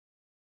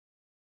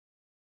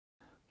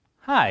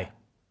Hi,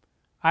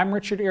 I'm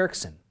Richard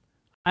Erickson.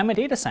 I'm a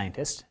data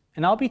scientist,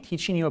 and I'll be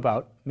teaching you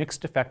about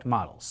mixed effect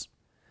models.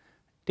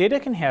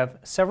 Data can have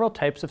several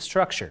types of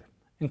structure,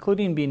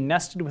 including being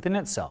nested within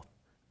itself,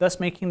 thus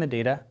making the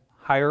data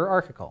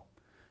hierarchical.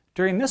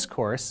 During this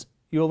course,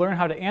 you will learn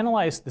how to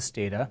analyze this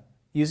data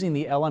using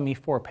the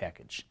LME4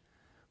 package.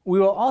 We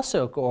will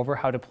also go over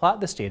how to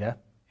plot this data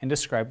and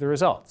describe the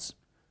results.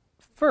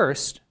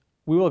 First,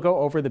 we will go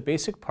over the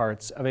basic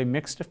parts of a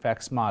mixed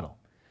effects model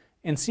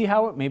and see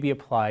how it may be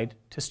applied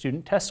to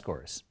student test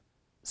scores.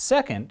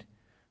 Second,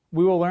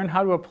 we will learn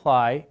how to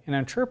apply and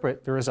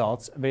interpret the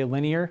results of a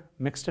linear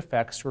mixed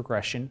effects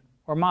regression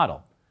or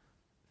model.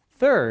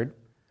 Third,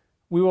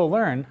 we will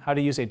learn how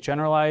to use a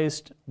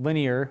generalized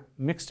linear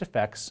mixed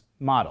effects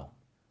model.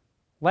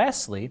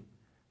 Lastly,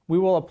 we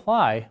will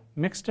apply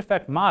mixed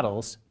effect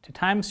models to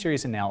time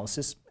series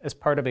analysis as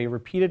part of a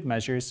repeated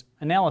measures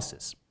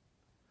analysis.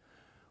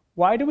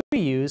 Why do we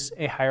use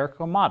a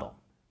hierarchical model?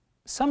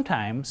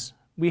 Sometimes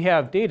we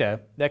have data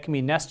that can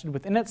be nested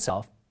within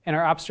itself and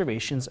our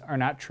observations are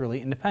not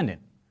truly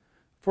independent.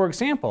 For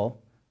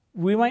example,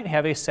 we might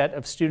have a set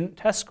of student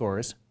test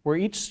scores where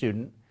each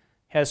student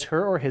has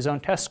her or his own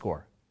test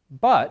score,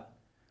 but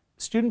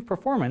student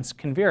performance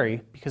can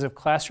vary because of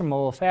classroom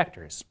level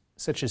factors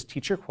such as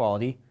teacher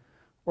quality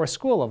or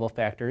school level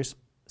factors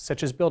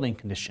such as building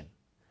condition.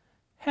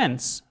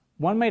 Hence,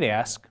 one might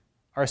ask,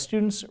 are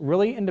students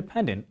really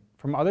independent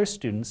from other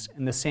students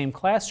in the same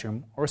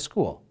classroom or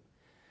school?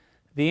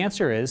 The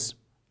answer is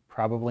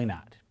probably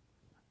not.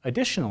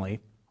 Additionally,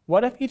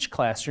 what if each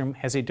classroom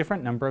has a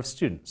different number of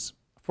students?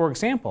 For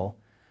example,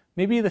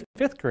 maybe the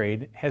 5th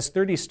grade has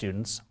 30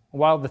 students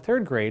while the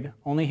 3rd grade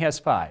only has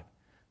 5.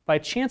 By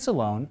chance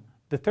alone,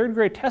 the 3rd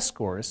grade test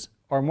scores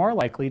are more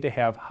likely to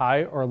have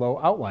high or low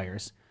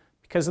outliers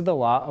because of the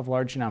law of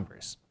large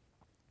numbers.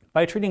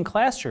 By treating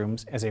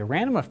classrooms as a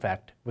random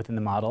effect within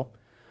the model,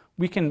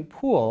 we can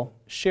pool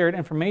shared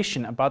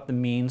information about the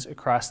means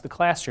across the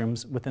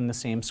classrooms within the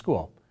same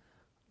school.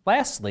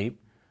 Lastly,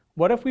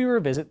 what if we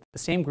revisit the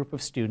same group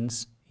of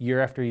students year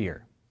after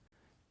year?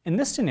 In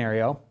this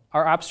scenario,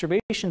 our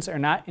observations are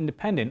not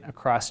independent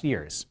across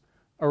years.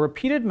 A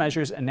repeated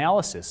measures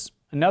analysis,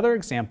 another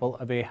example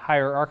of a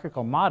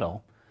hierarchical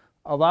model,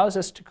 allows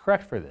us to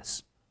correct for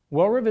this.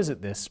 We'll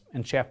revisit this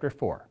in Chapter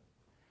 4.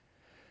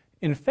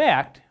 In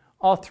fact,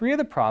 all 3 of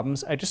the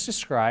problems I just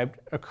described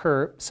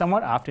occur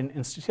somewhat often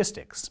in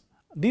statistics.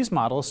 These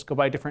models go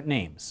by different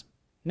names.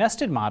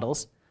 Nested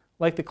models,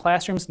 like the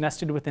classrooms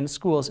nested within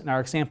schools in our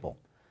example.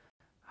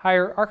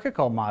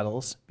 Hierarchical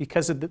models,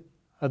 because of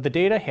the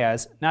data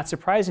has, not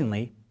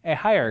surprisingly, a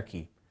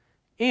hierarchy.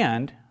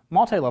 And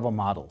multi-level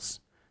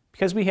models,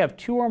 because we have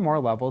 2 or more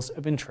levels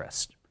of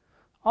interest.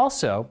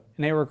 Also,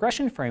 in a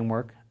regression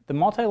framework, the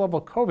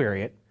multi-level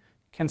covariate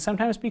can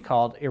sometimes be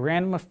called a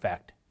random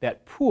effect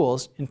that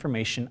pools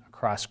information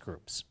across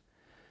groups.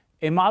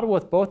 A model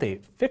with both a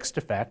fixed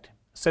effect,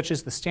 such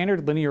as the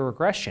standard linear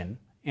regression,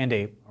 and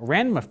a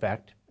random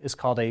effect is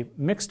called a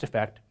mixed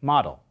effect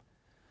model.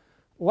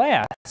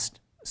 Last,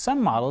 some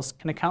models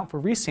can account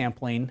for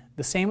resampling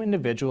the same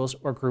individuals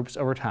or groups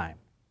over time.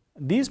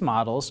 These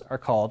models are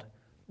called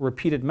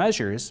repeated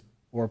measures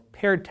or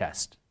paired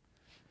test.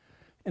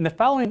 In the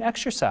following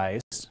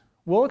exercise,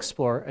 we'll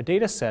explore a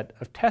data set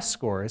of test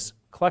scores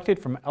collected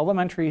from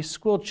elementary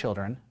school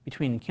children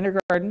between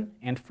kindergarten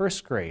and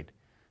 1st grade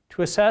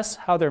to assess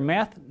how their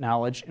math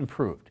knowledge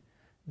improved.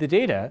 The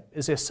data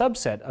is a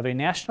subset of a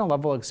national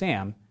level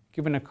exam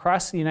given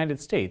across the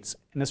United States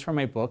and is from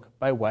a book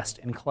by West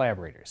and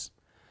collaborators.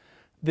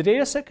 The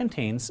data set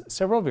contains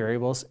several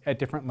variables at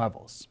different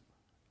levels: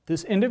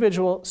 this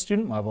individual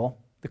student level,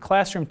 the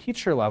classroom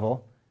teacher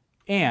level,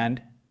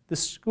 and the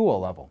school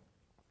level.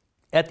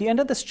 At the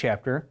end of this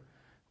chapter,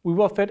 we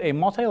will fit a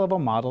multi-level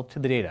model to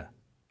the data.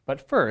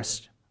 But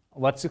first,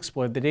 let's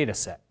explore the data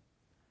set.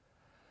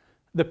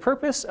 The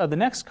purpose of the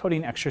next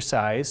coding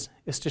exercise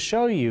is to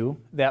show you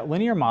that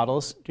linear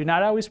models do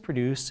not always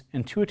produce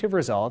intuitive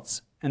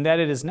results and that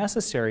it is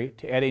necessary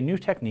to add a new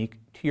technique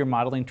to your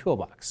modeling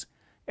toolbox.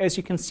 As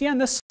you can see on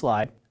this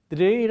slide, the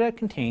data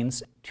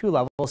contains 2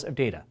 levels of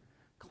data: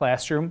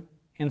 classroom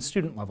and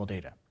student level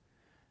data.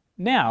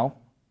 Now,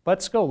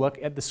 let's go look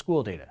at the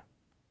school data.